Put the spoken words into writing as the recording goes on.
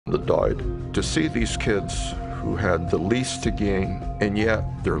that died. To see these kids who had the least to gain, and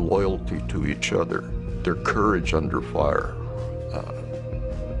yet their loyalty to each other, their courage under fire,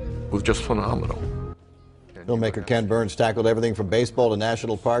 was just phenomenal. Filmmaker Ken Burns tackled everything from baseball to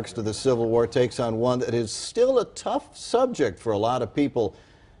national parks to the Civil War, takes on one that is still a tough subject for a lot of people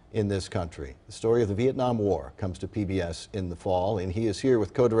in this country. The story of the Vietnam War comes to PBS in the fall, and he is here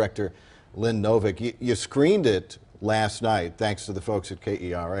with co-director Lynn Novick. You screened it last night, thanks to the folks at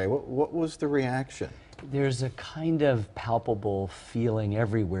KERA. What was the reaction? There's a kind of palpable feeling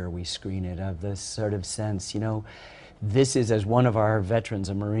everywhere we screen it, of this sort of sense, you know, this is, as one of our veterans,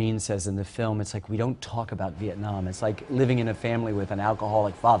 a Marine, says in the film, it's like we don't talk about Vietnam. It's like living in a family with an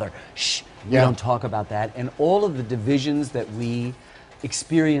alcoholic father. Shh, we don't talk about that. And all of the divisions that we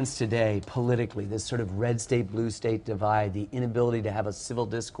experience today politically, this sort of red state, blue state divide, the inability to have a civil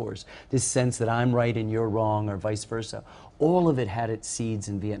discourse, this sense that I'm right and you're wrong, or vice versa, all of it had its seeds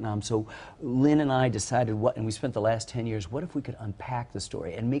in Vietnam. So Lynn and I decided and we spent the last 10 years, what if we could unpack the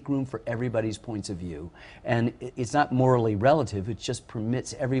story and make room for everybody's points of view? And it's not morally relative, it just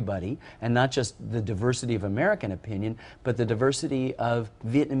permits everybody, and not just the diversity of American opinion, but the diversity of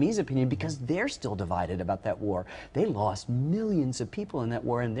Vietnamese opinion, because they're still divided about that war. They lost millions of people in that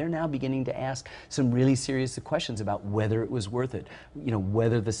war, and they're now beginning to ask some really serious questions about whether it was worth it, you know,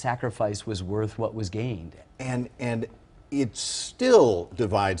 whether the sacrifice was worth what was gained. And it still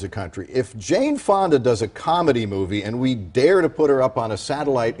divides a country. If Jane Fonda does a comedy movie and we dare to put her up on a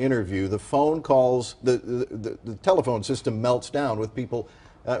satellite interview, the phone calls, the telephone system melts down with people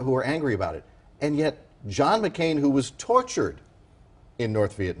who are angry about it. And yet John McCain, who was tortured in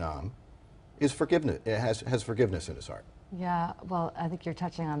North Vietnam, has forgiveness in his heart. Yeah, well, I think you're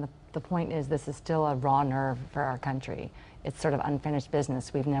touching on the point is this is still a raw nerve for our country. It's sort of unfinished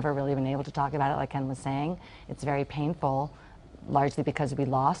business. We've never really been able to talk about it, like Ken was saying. It's very painful, largely because we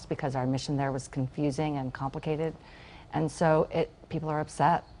lost, because our mission there was confusing and complicated. And so people are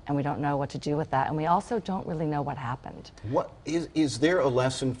upset, and we don't know what to do with that. And we also don't really know what happened. What is there a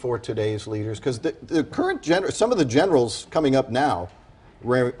lesson for today's leaders? Because the current some of the generals coming up now,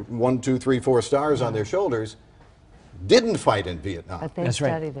 wearing 1, 2, 3, 4 stars on their shoulders, didn't fight in Vietnam. But they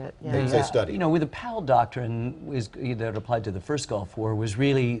studied it. Yeah. They studied. You know, with the Powell Doctrine that applied to the first Gulf War was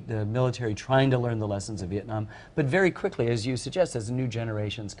really the military trying to learn the lessons of Vietnam. But very quickly, as you suggest, as the new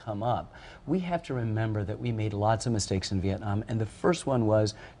generations come up, we have to remember that we made lots of mistakes in Vietnam. And the first one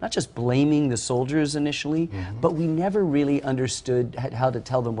was not just blaming the soldiers initially, but we never really understood how to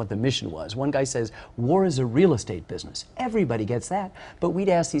tell them what the mission was. One guy says, war is a real estate business. Everybody gets that. But we'd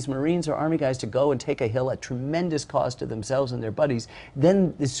ask these Marines or Army guys to go and take a hill at tremendous cost to themselves and their buddies.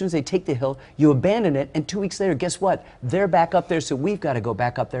 Then as soon as they take the hill, you abandon it, and 2 weeks later, guess what? They're back up there, so we've got to go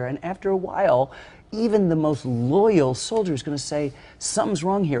back up there. And after a while, even the most loyal soldier is going to say, something's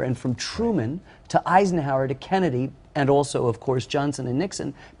wrong here. And from Truman to Eisenhower to Kennedy, and also, of course, Johnson and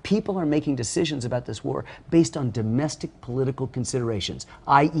Nixon, people are making decisions about this war based on domestic political considerations,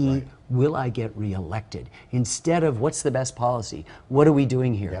 i.e., will I get reelected? Instead of what's the best policy? What are we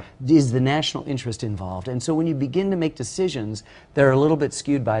doing here? Is the national interest involved? And so when you begin to make decisions, they're a little bit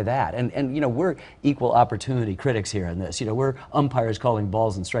skewed by that. And you know, we're equal opportunity critics here in this. You know, we're umpires calling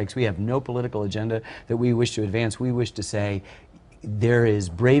balls and strikes. We have no political agenda that we wish to advance. We wish to say, there is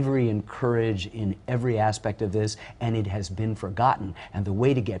bravery and courage in every aspect of this, and it has been forgotten. And the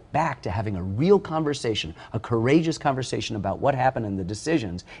way to get back to having a real conversation, a courageous conversation about what happened and the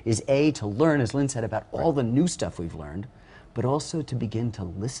decisions, is A, to learn, as Lynn said, about all the new stuff we've learned, but also to begin to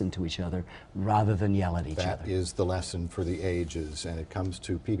listen to each other rather than yell at each other. That is the lesson for the ages, and it comes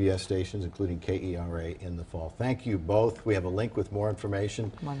to PBS stations, including KERA, in the fall. Thank you both. We have a link with more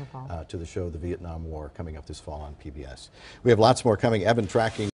information to the show The Vietnam War coming up this fall on PBS. We have lots more coming. Evan tracking